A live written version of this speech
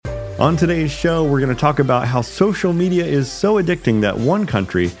On today's show, we're going to talk about how social media is so addicting that one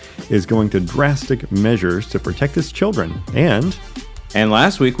country is going to drastic measures to protect its children. And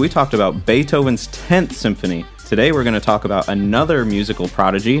last week, we talked about Beethoven's 10th Symphony. Today, we're going to talk about another musical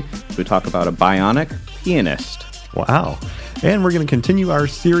prodigy. We talk about a bionic pianist. Wow. And we're going to continue our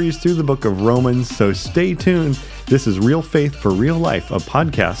series through the book of Romans, so stay tuned. This is Real Faith for Real Life, a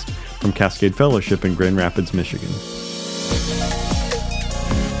podcast from Cascade Fellowship in Grand Rapids, Michigan.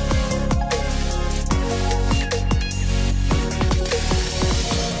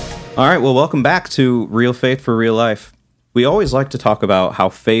 All right, well, welcome back to Real Faith for Real Life. We always like to talk about how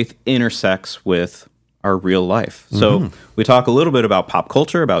faith intersects with our real life. So we talk a little bit about pop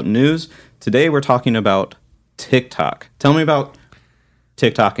culture, about news. Today we're talking about TikTok. Tell me about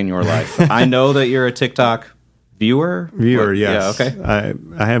TikTok in your life. I know that you're a TikTok viewer. Yes. Yeah, okay.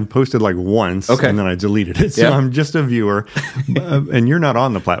 I have posted like once, and then I deleted it. So I'm just a viewer. And you're not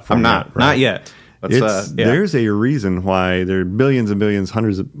on the platform I'm not. yet, right? Not yet. There's a reason why there are billions and billions,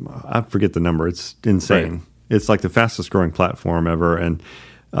 hundreds of, I forget the number. It's insane. Right. It's like the fastest growing platform ever. And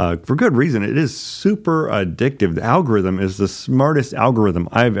for good reason. It is super addictive. The algorithm is the smartest algorithm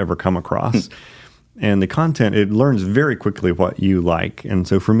I've ever come across. And the content, it learns very quickly what you like. And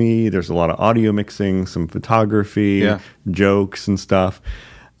so for me, there's a lot of audio mixing, some photography, jokes and stuff.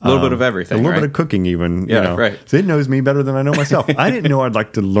 A little bit of everything, a little bit of cooking even. Right. So it knows me better than I know myself. I didn't know I'd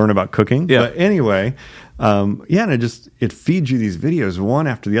like to learn about cooking. But anyway, and it feeds you these videos one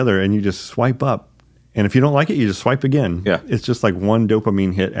after the other, and you just swipe up. And if you don't like it, you just swipe again. Yeah. It's just like one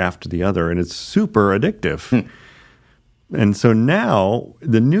dopamine hit after the other, and it's super addictive. And so now,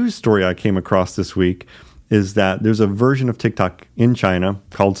 the news story I came across this week is that there's a version of TikTok in China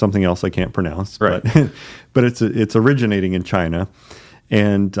called something else I can't pronounce. Right. But it's originating in China.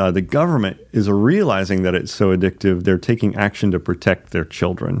 And the government is realizing that it's so addictive, they're taking action to protect their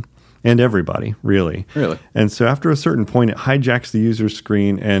children and everybody, really. Really? And so after a certain point, it hijacks the user's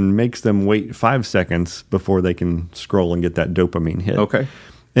screen and makes them wait 5 seconds before they can scroll and get that dopamine hit. Okay.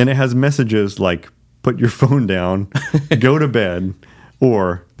 And it has messages like, put your phone down, go to bed,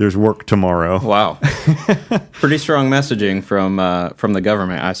 or there's work tomorrow. Wow. Pretty strong messaging from the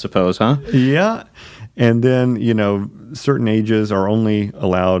government, I suppose, huh? Yeah. And then, certain ages are only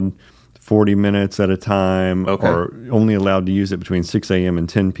allowed 40 minutes at a time, or only allowed to use it between 6 a.m. and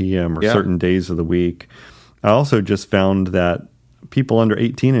 10 p.m. or certain days of the week. I also just found that people under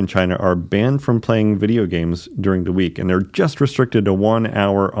 18 in China are banned from playing video games during the week, and they're just restricted to 1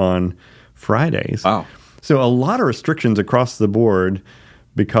 hour on Fridays. Wow. So a lot of restrictions across the board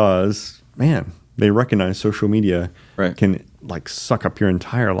because, man, they recognize social media can suck up your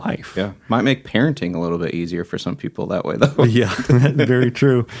entire life. Yeah. Might make parenting a little bit easier for some people that way, though. Yeah, very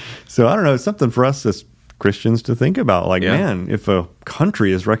true. So I don't know, it's something for us as Christians to think about. Man, if a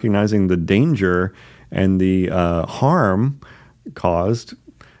country is recognizing the danger and the harm caused,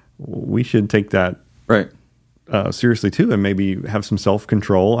 we should take that seriously too, and maybe have some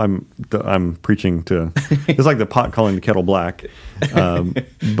self-control. I'm preaching to, it's like the pot calling the kettle black.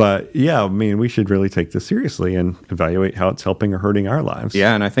 But yeah, I mean, we should really take this seriously and evaluate how it's helping or hurting our lives.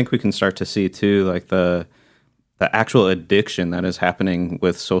 Yeah, and I think we can start to see too, like the actual addiction that is happening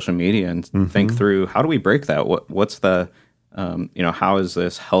with social media, and think through, how do we break that? What's the how is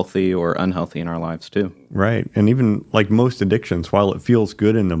this healthy or unhealthy in our lives too? Right. And even like most addictions, while it feels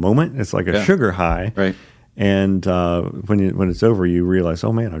good in the moment, it's like a sugar high. Right. And when it's over, you realize,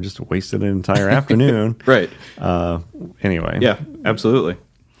 oh man, I just wasted an entire afternoon. Right. Anyway. Yeah, absolutely.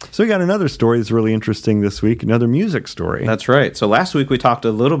 So we got another story that's really interesting this week, another music story. That's right. So last week we talked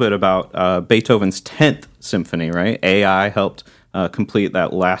a little bit about Beethoven's 10th Symphony, right? AI helped complete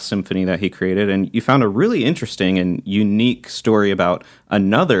that last symphony that he created. And you found a really interesting and unique story about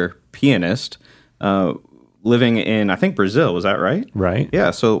another pianist living in, I think, Brazil. Was that right? Right. Yeah.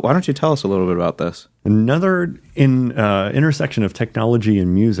 So why don't you tell us a little bit about this? Another intersection of technology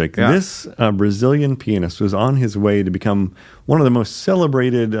and music. Yeah. This Brazilian pianist was on his way to become one of the most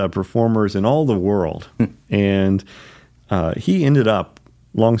celebrated performers in all the world. And he ended up,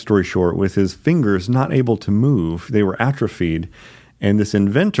 long story short, with his fingers not able to move. They were atrophied. And this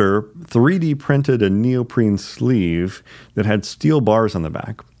inventor 3D printed a neoprene sleeve that had steel bars on the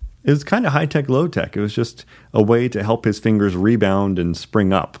back. It was kind of high-tech, low-tech. It was just a way to help his fingers rebound and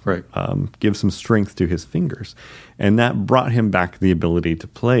spring up, give some strength to his fingers. And that brought him back the ability to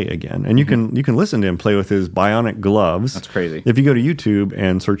play again. And you can listen to him play with his bionic gloves. That's crazy. If you go to YouTube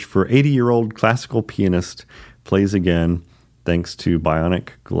and search for 80-year-old classical pianist plays again thanks to bionic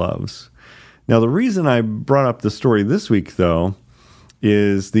gloves. Now, the reason I brought up the story this week, though,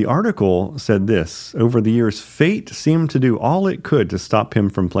 is the article said this: over the years, fate seemed to do all it could to stop him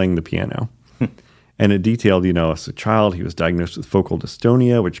from playing the piano. And it detailed, as a child, he was diagnosed with focal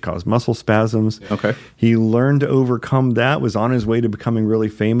dystonia, which caused muscle spasms. Okay. He learned to overcome that, was on his way to becoming really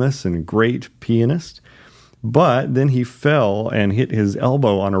famous and a great pianist. But then he fell and hit his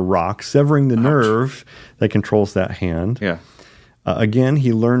elbow on a rock, severing the nerve that controls that hand. Yeah. Again,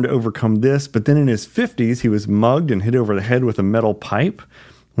 he learned to overcome this, but then in his 50s, he was mugged and hit over the head with a metal pipe.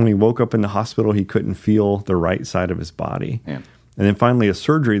 When he woke up in the hospital, he couldn't feel the right side of his body. Man. And then finally, a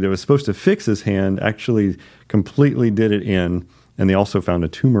surgery that was supposed to fix his hand actually completely did it in, and they also found a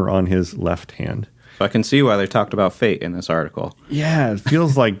tumor on his left hand. So I can see why they talked about fate in this article. Yeah, it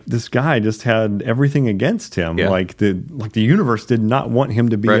feels like this guy just had everything against him. Yeah. Like the universe did not want him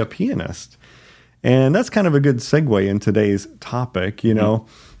to be a pianist. And that's kind of a good segue in today's topic.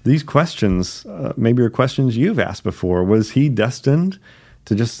 These questions, maybe are questions you've asked before. Was he destined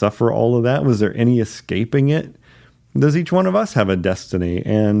to just suffer all of that? Was there any escaping it? Does each one of us have a destiny?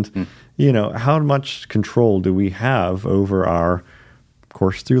 And, how much control do we have over our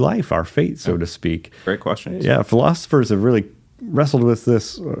course through life, our fate, so to speak? Great questions. Yeah, philosophers have really wrestled with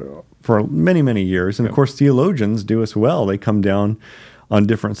this for many, many years. And, of course, theologians do as well. They come down on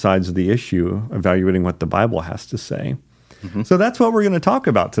different sides of the issue, evaluating what the Bible has to say. Mm-hmm. So that's what we're going to talk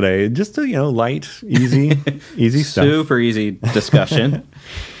about today. Just a, light, easy stuff. Super easy discussion.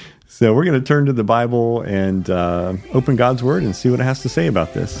 So we're going to turn to the Bible and open God's Word and see what it has to say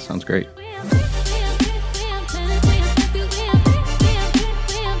about this. Sounds great.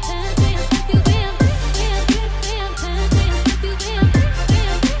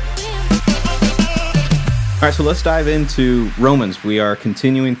 All right, so let's dive into Romans. We are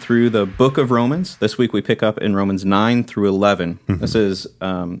continuing through the book of Romans. This week we pick up in Romans 9 through 11. Mm-hmm. This is,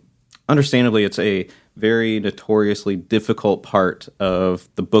 understandably, it's a very notoriously difficult part of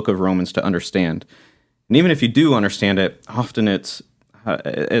the book of Romans to understand. And even if you do understand it, often it's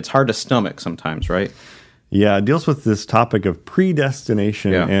hard to stomach sometimes, right? Yeah, it deals with this topic of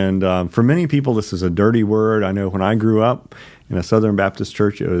predestination. Yeah. And for many people, this is a dirty word. I know when I grew up in a Southern Baptist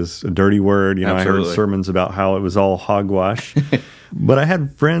church, it was a dirty word. I heard sermons about how it was all hogwash. But I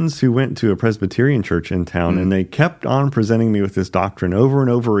had friends who went to a Presbyterian church in town, and they kept on presenting me with this doctrine over and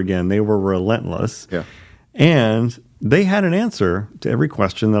over again. They were relentless. Yeah. And they had an answer to every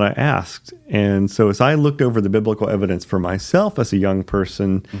question that I asked. And so as I looked over the biblical evidence for myself as a young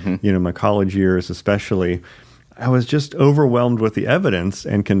person, my college years especially, I was just overwhelmed with the evidence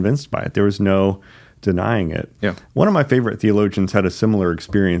and convinced by it. There was no denying it. Yeah. One of my favorite theologians had a similar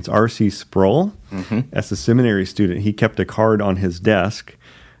experience. R.C. Sproul, as a seminary student, he kept a card on his desk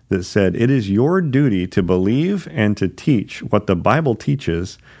that said, "It is your duty to believe and to teach what the Bible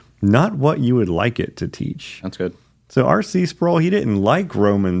teaches, not what you would like it to teach." That's good. So R.C. Sproul, he didn't like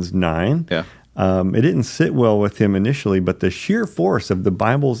Romans 9. Yeah. It didn't sit well with him initially, but the sheer force of the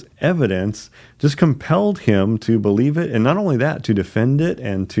Bible's evidence just compelled him to believe it, and not only that, to defend it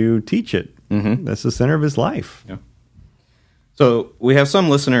and to teach it. Mm-hmm. That's the center of his life. Yeah. So we have some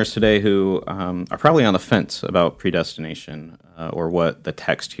listeners today who are probably on the fence about predestination or what the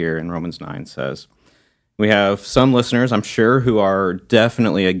text here in Romans 9 says. We have some listeners, I'm sure, who are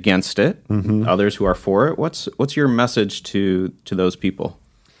definitely against it. Mm-hmm. Others who are for it. What's your message to those people?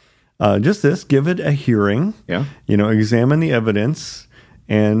 Just this: give it a hearing. Yeah. Examine the evidence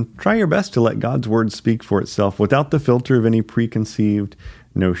and try your best to let God's word speak for itself without the filter of any preconceived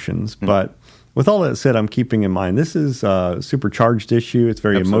notions. Mm-hmm. But with all that said, I'm keeping in mind this is a supercharged issue. It's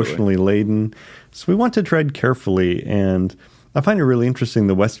very emotionally laden. So we want to tread carefully. And I find it really interesting.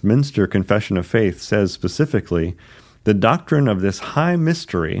 The Westminster Confession of Faith says specifically, the doctrine of this high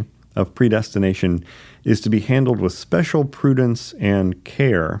mystery of predestination is to be handled with special prudence and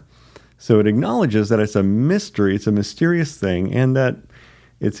care. So it acknowledges that it's a mystery, it's a mysterious thing, and that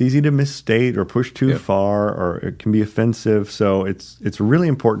it's easy to misstate or push too far, or it can be offensive. So it's really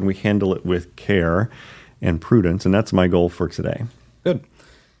important we handle it with care and prudence, and that's my goal for today. Good.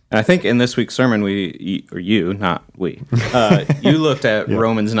 And I think in this week's sermon, you looked at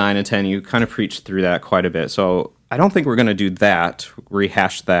Romans 9 and 10. You kind of preached through that quite a bit. So I don't think we're going to do that,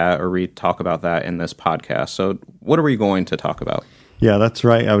 rehash that, or talk about that in this podcast. So what are we going to talk about? Yeah, that's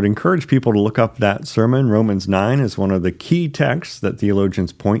right. I would encourage people to look up that sermon. Romans 9 is one of the key texts that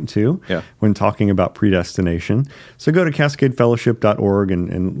theologians point to when talking about predestination. So go to cascadefellowship.org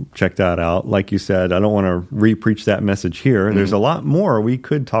and check that out. Like you said, I don't want to re-preach that message here. Mm-hmm. There's a lot more we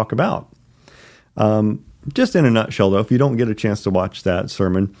could talk about. Just in a nutshell, though, if you don't get a chance to watch that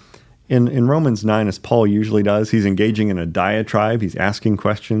sermon, in Romans 9, as Paul usually does, he's engaging in a diatribe. He's asking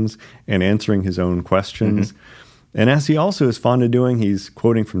questions and answering his own questions. Mm-hmm. And as he also is fond of doing, he's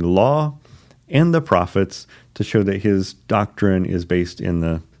quoting from the law and the prophets to show that his doctrine is based in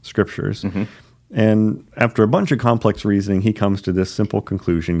the scriptures. Mm-hmm. And after a bunch of complex reasoning, he comes to this simple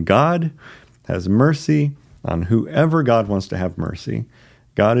conclusion. God has mercy on whoever God wants to have mercy.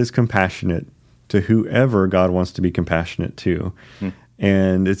 God is compassionate to whoever God wants to be compassionate to. Mm.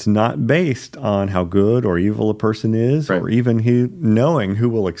 And it's not based on how good or evil a person is, right, or even he knowing who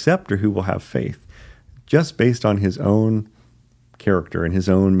will accept or who will have faith. Just based on his own character and his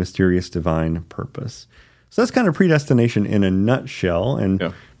own mysterious divine purpose. So that's kind of predestination in a nutshell.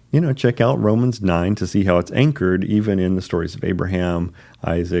 And, check out Romans 9 to see how it's anchored even in the stories of Abraham,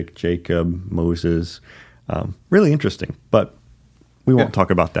 Isaac, Jacob, Moses. Really interesting, but we won't talk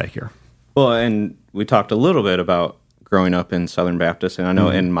about that here. Well, and we talked a little bit about growing up in Southern Baptist, and I know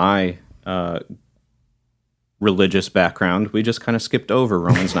in my religious background, we just kind of skipped over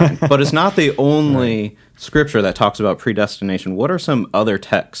Romans 9. But it's not the only scripture that talks about predestination. What are some other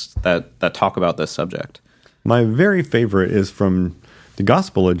texts that talk about this subject? My very favorite is from the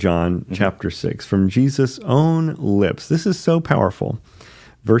Gospel of John, chapter 6, from Jesus' own lips. This is so powerful.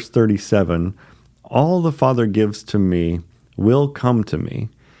 Verse 37, all the Father gives to me will come to me,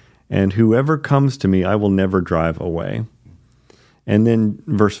 and whoever comes to me I will never drive away. And then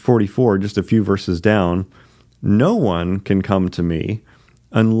verse 44, just a few verses down, no one can come to me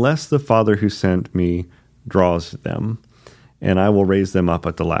unless the Father who sent me draws them, and I will raise them up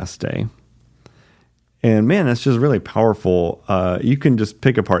at the last day. And man, that's just really powerful. You can just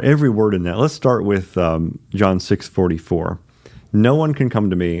pick apart every word in that. Let's start with John 6:44. No one can come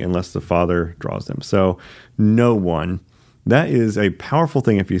to me unless the Father draws them. So no one. That is a powerful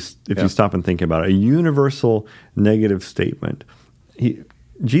thing if you stop and think about it. A universal negative statement.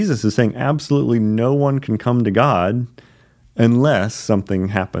 Jesus is saying absolutely no one can come to God unless something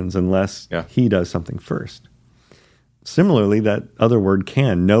happens, unless he does something first. Similarly, that other word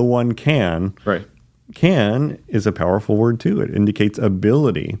can. No one can. Right. Can is a powerful word too. It indicates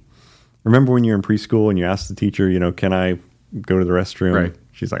ability. Remember when you're in preschool and you ask the teacher, can I go to the restroom? Right.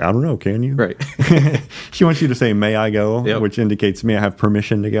 She's like, I don't know, can you? Right. She wants you to say, may I go? Yep. Which indicates, may I have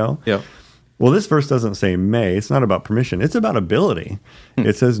permission to go? Yep. Well, this verse doesn't say may. It's not about permission. It's about ability.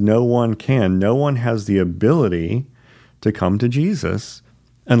 It says no one can. No one has the ability to come to Jesus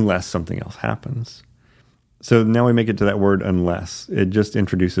unless something else happens. So now we make it to that word unless. It just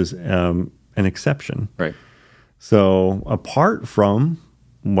introduces an exception. Right. So apart from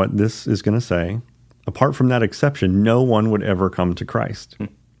what this is going to say, apart from that exception, no one would ever come to Christ.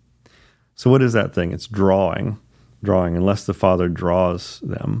 So what is that thing? It's drawing, unless the Father draws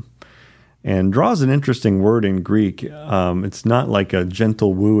them. And draw is an interesting word in Greek. It's not like a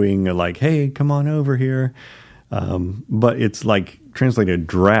gentle wooing, like, hey, come on over here. But it's like translated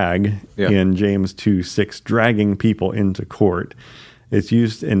drag in James 2:6, dragging people into court. It's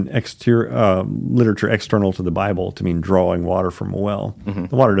used in literature external to the Bible to mean drawing water from a well. Mm-hmm.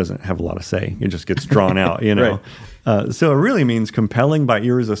 The water doesn't have a lot to say. It just gets drawn out, Right. So it really means compelling by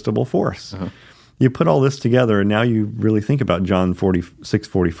irresistible force. Uh-huh. You put all this together, and now you really think about John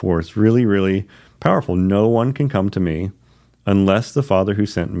 6:44. It's really, really powerful. No one can come to me unless the Father who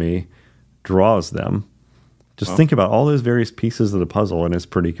sent me draws them. Just think about all those various pieces of the puzzle, and it's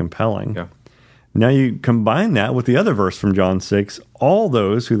pretty compelling. Yeah. Now you combine that with the other verse from John 6, all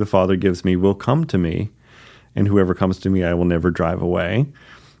those who the Father gives me will come to me, and whoever comes to me I will never drive away.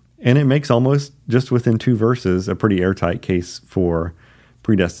 And it makes almost, just within two verses, a pretty airtight case for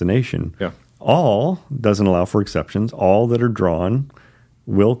predestination. Yeah. All doesn't allow for exceptions. All that are drawn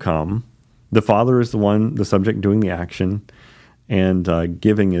will come. The Father is the subject doing the action, and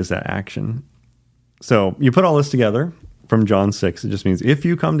giving is that action. So you put all this together from John 6, it just means if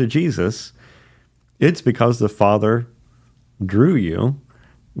you come to Jesus, it's because the Father drew you,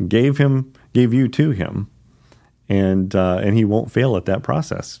 gave you to him, and he won't fail at that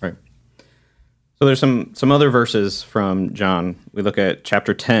process. Right. So there's some other verses from John. We look at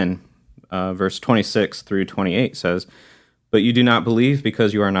chapter 10, verse 26 through 28 says, "But you do not believe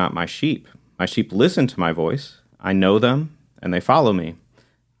because you are not my sheep. My sheep listen to my voice. I know them, and they follow me.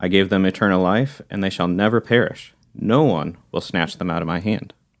 I gave them eternal life, and they shall never perish. No one will snatch them out of my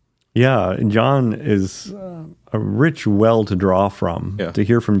hand." Yeah, John is a rich well to draw from, to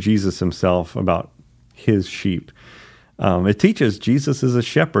hear from Jesus himself about his sheep. It teaches Jesus is a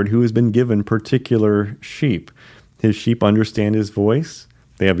shepherd who has been given particular sheep. His sheep understand his voice.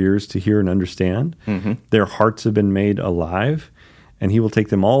 They have ears to hear and understand. Mm-hmm. Their hearts have been made alive, and he will take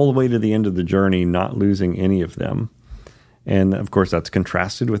them all the way to the end of the journey, not losing any of them. And, of course, that's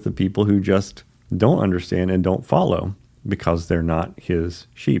contrasted with the people who just don't understand and don't follow. because they're not his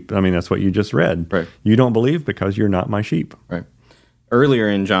sheep. I mean, that's what you just read. Right. You don't believe because you're not my sheep. Right. Earlier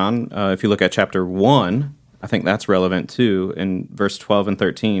in John, if you look at chapter 1, I think that's relevant too. In verse 12 and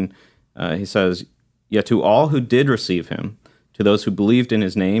 13, he says, "Yet to all who did receive him, to those who believed in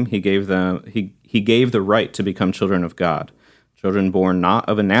his name, he gave the right to become children of God, children born not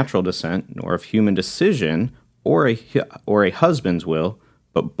of a natural descent, nor of human decision, or a husband's will,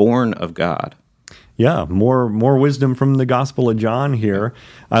 but born of God." Yeah, more wisdom from the Gospel of John here.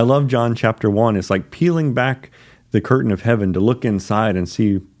 I love John chapter 1. It's like peeling back the curtain of heaven to look inside and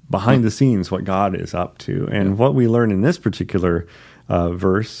see behind the scenes what God is up to. And what we learn in this particular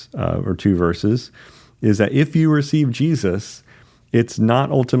verse, or two verses, is that if you receive Jesus, it's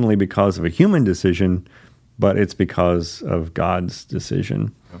not ultimately because of a human decision, but it's because of God's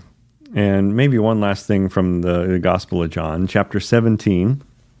decision. And maybe one last thing from the Gospel of John, chapter 17,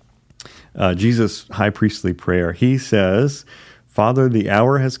 Jesus' high priestly prayer. He says, "Father, the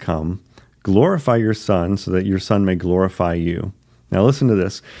hour has come. Glorify your Son so that your Son may glorify you." Now listen to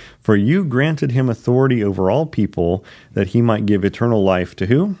this. "For you granted him authority over all people that he might give eternal life to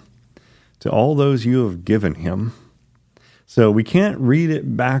who? To all those you have given him." So we can't read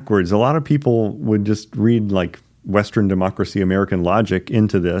it backwards. A lot of people would just read like Western democracy, American logic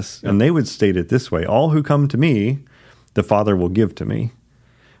into this, and they would state it this way: all who come to me, the Father will give to me.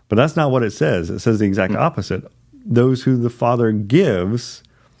 But that's not what it says. It says the exact opposite. Those who the Father gives,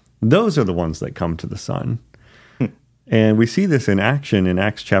 those are the ones that come to the Son. And we see this in action in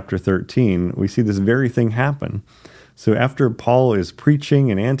Acts chapter 13. We see this very thing happen. So after Paul is preaching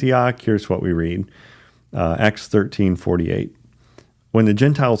in Antioch, here's what we read. Acts 13:48. "When the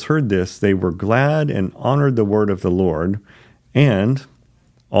Gentiles heard this, they were glad and honored the word of the Lord, and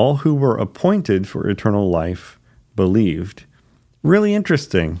all who were appointed for eternal life believed." Really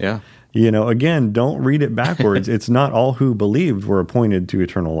interesting. Yeah. Again, don't read it backwards. It's not all who believed were appointed to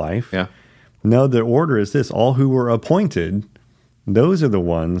eternal life. Yeah. No, the order is this: all who were appointed, those are the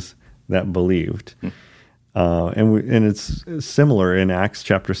ones that believed. And it's similar in Acts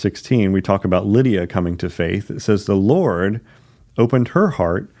chapter 16. We talk about Lydia coming to faith. It says the Lord opened her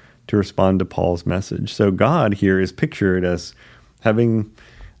heart to respond to Paul's message. So God here is pictured as having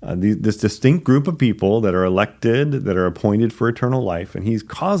this distinct group of people that are elected, that are appointed for eternal life, and he's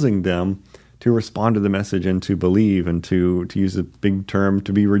causing them to respond to the message and to believe and to use a big term,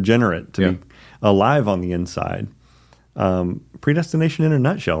 to be regenerate, to be alive on the inside. Predestination in a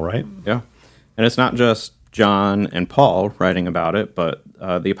nutshell, right? Yeah. And it's not just John and Paul writing about it, but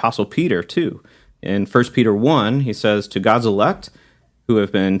the Apostle Peter, too. In 1 Peter 1, he says, "To God's elect, who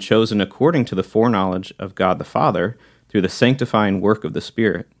have been chosen according to the foreknowledge of God the Father, through the sanctifying work of the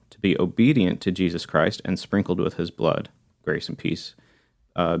Spirit, to be obedient to Jesus Christ and sprinkled with his blood. Grace and peace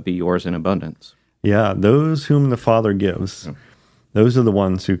be yours in abundance." Yeah, those whom the Father gives, those are the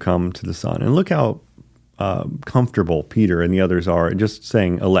ones who come to the Son. And look how comfortable Peter and the others are just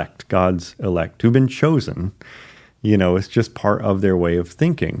saying elect, God's elect, who've been chosen. It's just part of their way of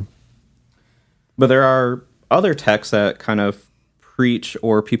thinking. But there are other texts that kind of preach,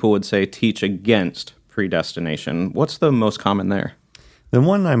 or people would say teach against predestination. What's the most common there? The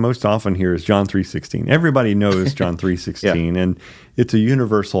one I most often hear is John 3:16. Everybody knows John 3:16, and it's a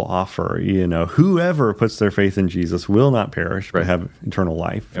universal offer. Whoever puts their faith in Jesus will not perish, but have eternal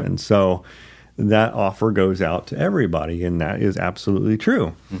life. Yep. And so that offer goes out to everybody, and that is absolutely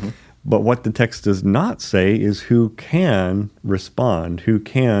true. Mm-hmm. But what the text does not say is who can respond, who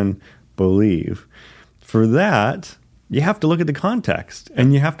can believe. For that, you have to look at the context,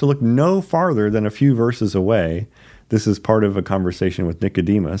 and you have to look no farther than a few verses away. This is part of a conversation with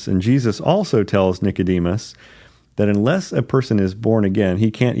Nicodemus, and Jesus also tells Nicodemus that unless a person is born again,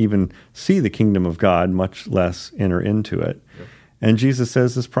 he can't even see the kingdom of God, much less enter into it. Yep. And Jesus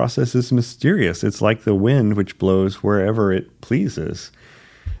says this process is mysterious. It's like the wind which blows wherever it pleases.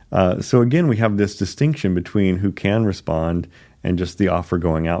 So again, we have this distinction between who can respond and just the offer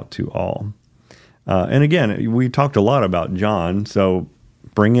going out to all. And again, we talked a lot about John, so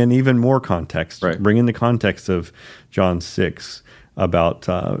bring in even more context. Right. Bring in the context of John 6 about,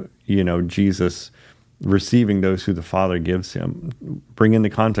 Jesus receiving those who the Father gives him. Bring in the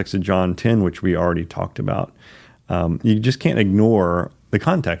context of John 10, which we already talked about. You just can't ignore the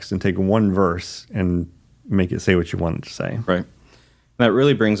context and take one verse and make it say what you want it to say. Right. That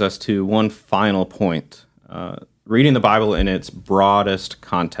really brings us to one final point. Reading the Bible in its broadest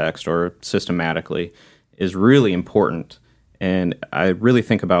context or systematically is really important. And I really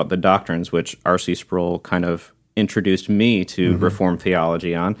think about the doctrines which R.C. Sproul kind of introduced me to Reformed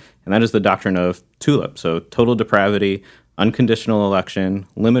theology on, and that is the doctrine of TULIP. So total depravity, unconditional election,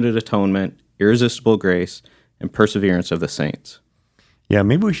 limited atonement, irresistible grace, and perseverance of the saints. Yeah,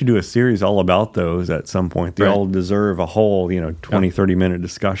 maybe we should do a series all about those at some point. They all deserve a whole, 20, 30-minute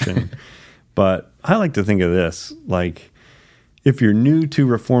discussion. But I like to think of this, like, if you're new to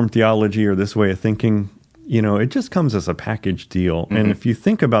Reformed theology or this way of thinking, it just comes as a package deal. Mm-hmm. And if you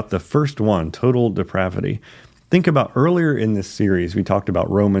think about the first one, total depravity, think about earlier in this series, we talked about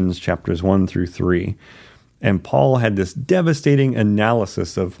Romans chapters 1 through 3. And Paul had this devastating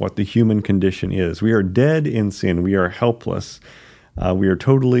analysis of what the human condition is. We are dead in sin. We are helpless. We are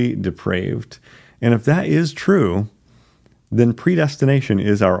totally depraved. And if that is true, then predestination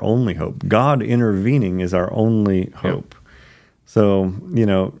is our only hope. God intervening is our only hope. Yep. So,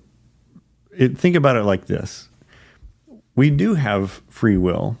 think about it like this. We do have free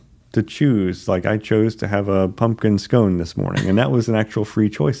will to choose. Like, I chose to have a pumpkin scone this morning, and that was an actual free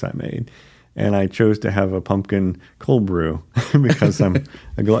choice I made. And I chose to have a pumpkin cold brew because I'm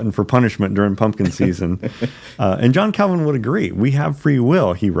a glutton for punishment during pumpkin season. And John Calvin would agree. We have free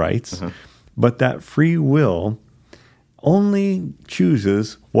will, he writes, but that free will only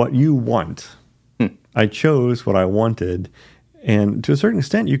chooses what you want. I chose what I wanted. And to a certain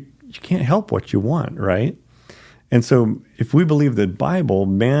extent, you can't help what you want, right? And so if we believe the Bible,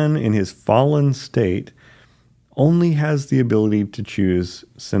 man in his fallen state only has the ability to choose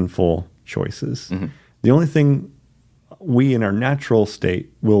sinful choices. Mm-hmm. The only thing we in our natural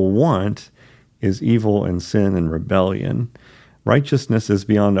state will want is evil and sin and rebellion. Righteousness is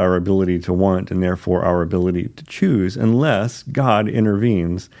beyond our ability to want and therefore our ability to choose unless God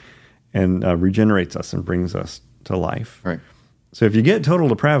intervenes and regenerates us and brings us to life. Right. So if you get total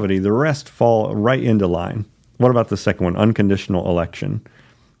depravity, the rest fall right into line. What about the second one, unconditional election?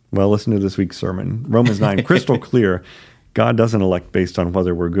 Well, listen to this week's sermon. Romans 9, crystal clear. God doesn't elect based on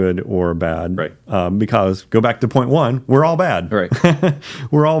whether we're good or bad. Right. Because, go back to point one, we're all bad. Right.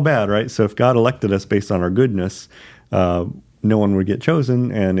 We're all bad, right? So if God elected us based on our goodness, no one would get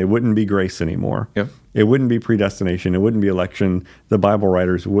chosen, and it wouldn't be grace anymore. Yep. It wouldn't be predestination. It wouldn't be election. The Bible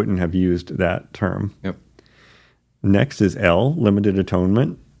writers wouldn't have used that term. Yep. Next is L, limited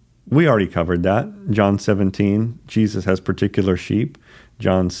atonement. We already covered that. John 17, Jesus has particular sheep.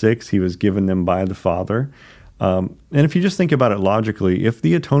 John 6, he was given them by the Father. And if you just think about it logically, if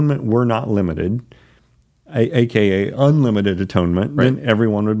the atonement were not limited, aka unlimited atonement, then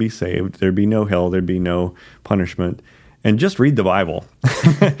everyone would be saved. There'd be no hell. There'd be no punishment. And just read the Bible.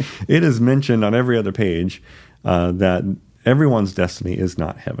 It is mentioned on every other page that everyone's destiny is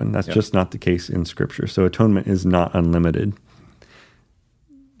not heaven. That's just not the case in Scripture. So atonement is not unlimited.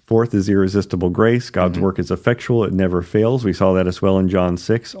 Fourth is irresistible grace. God's work is effectual. It never fails. We saw that as well in John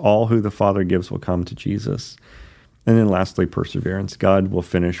 6. All who the Father gives will come to Jesus. And then lastly, perseverance. God will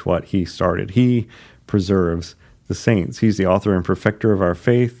finish what he started. He preserves the saints. He's the author and perfecter of our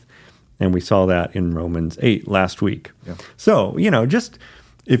faith. And we saw that in Romans 8 last week. Yeah. So, just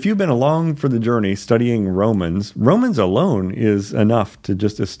if you've been along for the journey studying Romans alone is enough to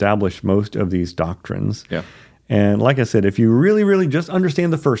just establish most of these doctrines. Yeah. And like I said, if you really, really just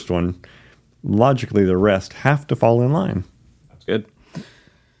understand the first one, logically the rest have to fall in line. That's good.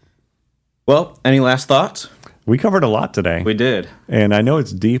 Well, any last thoughts? We covered a lot today. We did. And I know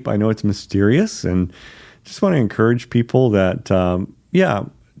it's deep. I know it's mysterious. And just want to encourage people that, to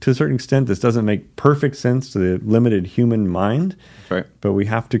a certain extent, this doesn't make perfect sense to the limited human mind. That's right. But we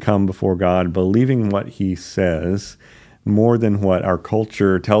have to come before God believing what he says more than what our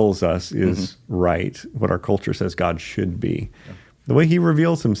culture tells us is right, what our culture says God should be. Yeah. The way he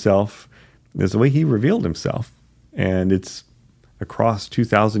reveals himself is the way he revealed himself. And it's across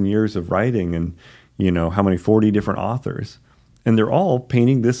 2,000 years of writing and, how many, 40 different authors. And they're all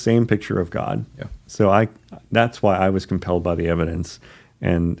painting this same picture of God. Yeah. So that's why I was compelled by the evidence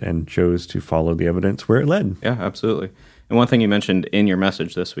and chose to follow the evidence where it led. Yeah, absolutely. And one thing you mentioned in your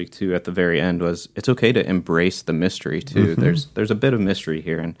message this week, too, at the very end was it's okay to embrace the mystery, too. There's a bit of mystery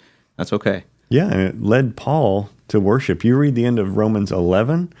here, and that's okay. Yeah, and it led Paul to worship. You read the end of Romans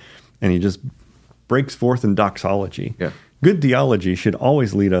 11, and he just breaks forth in doxology. Yeah. Good theology should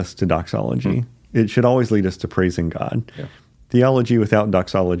always lead us to doxology. It should always lead us to praising God. Yeah. Theology without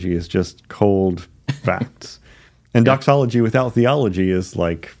doxology is just cold facts. And doxology without theology is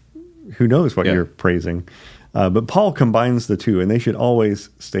like, who knows what you're praising. But Paul combines the two, and they should always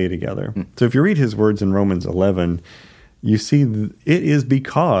stay together. So if you read his words in Romans 11, you see it is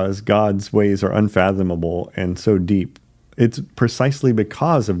because God's ways are unfathomable and so deep. It's precisely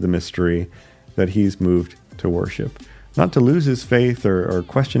because of the mystery that he's moved to worship. Not to lose his faith or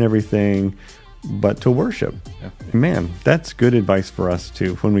question everything, but to worship. Yeah. Man, that's good advice for us,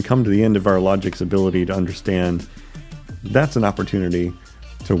 too. When we come to the end of our logic's ability to understand, that's an opportunity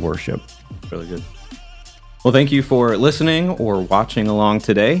to worship. Really good. Well, thank you for listening or watching along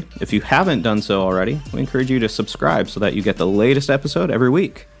today. If you haven't done so already, we encourage you to subscribe so that you get the latest episode every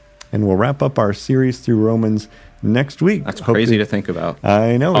week. And we'll wrap up our series through Romans next week. That's crazy to think about.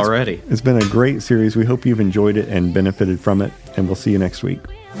 I know. Already. It's been a great series. We hope you've enjoyed it and benefited from it, and we'll see you next week.